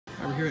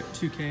we're here at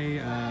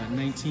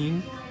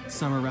 2K19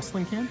 Summer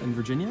Wrestling Camp in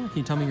Virginia. Can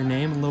you tell me your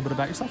name and a little bit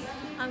about yourself?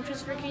 I'm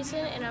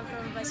Creason, and I'm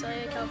from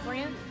Visalia,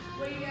 California.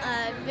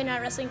 I've been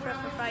at Wrestling Prep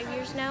for 5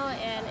 years now,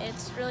 and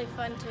it's really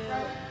fun to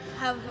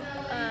have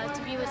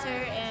to be with her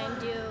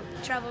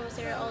and travel with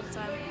her all the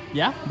time.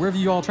 Yeah? Where have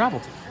you all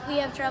traveled? We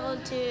have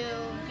traveled to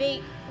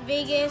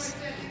Vegas,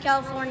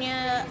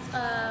 California,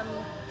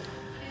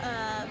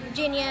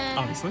 Virginia.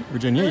 Obviously,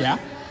 Virginia, yeah.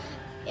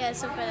 Yeah,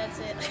 so far that's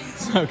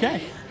it.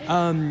 Okay.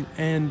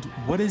 And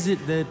what is it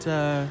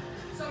that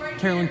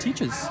Carolyn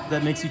teaches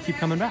that makes you keep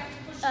coming back?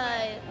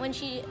 When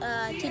she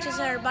teaches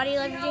our body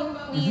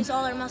leveraging, we use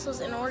all our muscles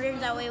in order.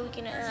 That way we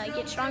can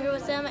get stronger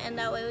with them, and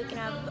that way we can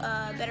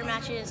have better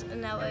matches,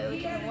 and that way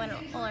we can win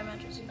all our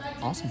matches.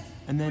 Awesome.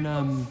 And then,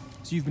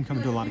 so you've been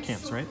coming to a lot of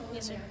camps, right?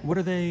 Yes, sir. What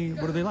are they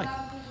like?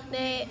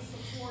 They're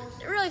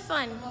really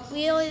fun.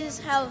 We always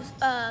have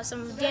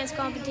some dance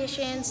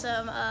competitions,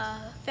 some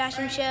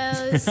fashion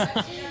shows.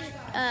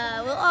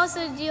 We'll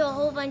also do a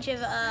whole bunch of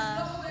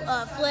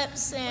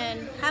flips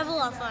and have a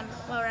lot of fun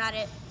while we're at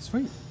it.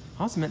 Sweet.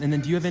 Awesome. And then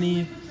do you have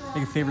any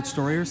a favorite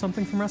story or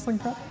something from Wrestling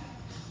Prep?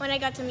 When I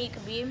got to meet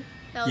Khabib,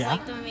 that was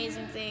like the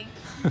amazing thing.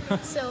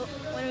 So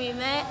when we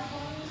met,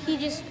 he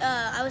just,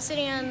 I was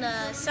sitting on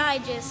the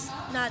side just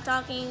not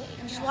talking,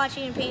 just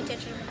watching and paying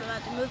attention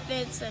about the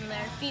movements and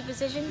their feet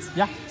positions.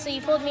 Yeah. So he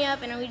pulled me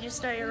up and we just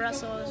started to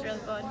wrestle. It was really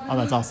fun. Oh,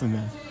 that's awesome,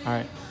 man. All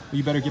right. Well,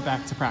 you better get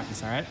back to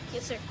practice, all right?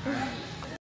 Yes, sir.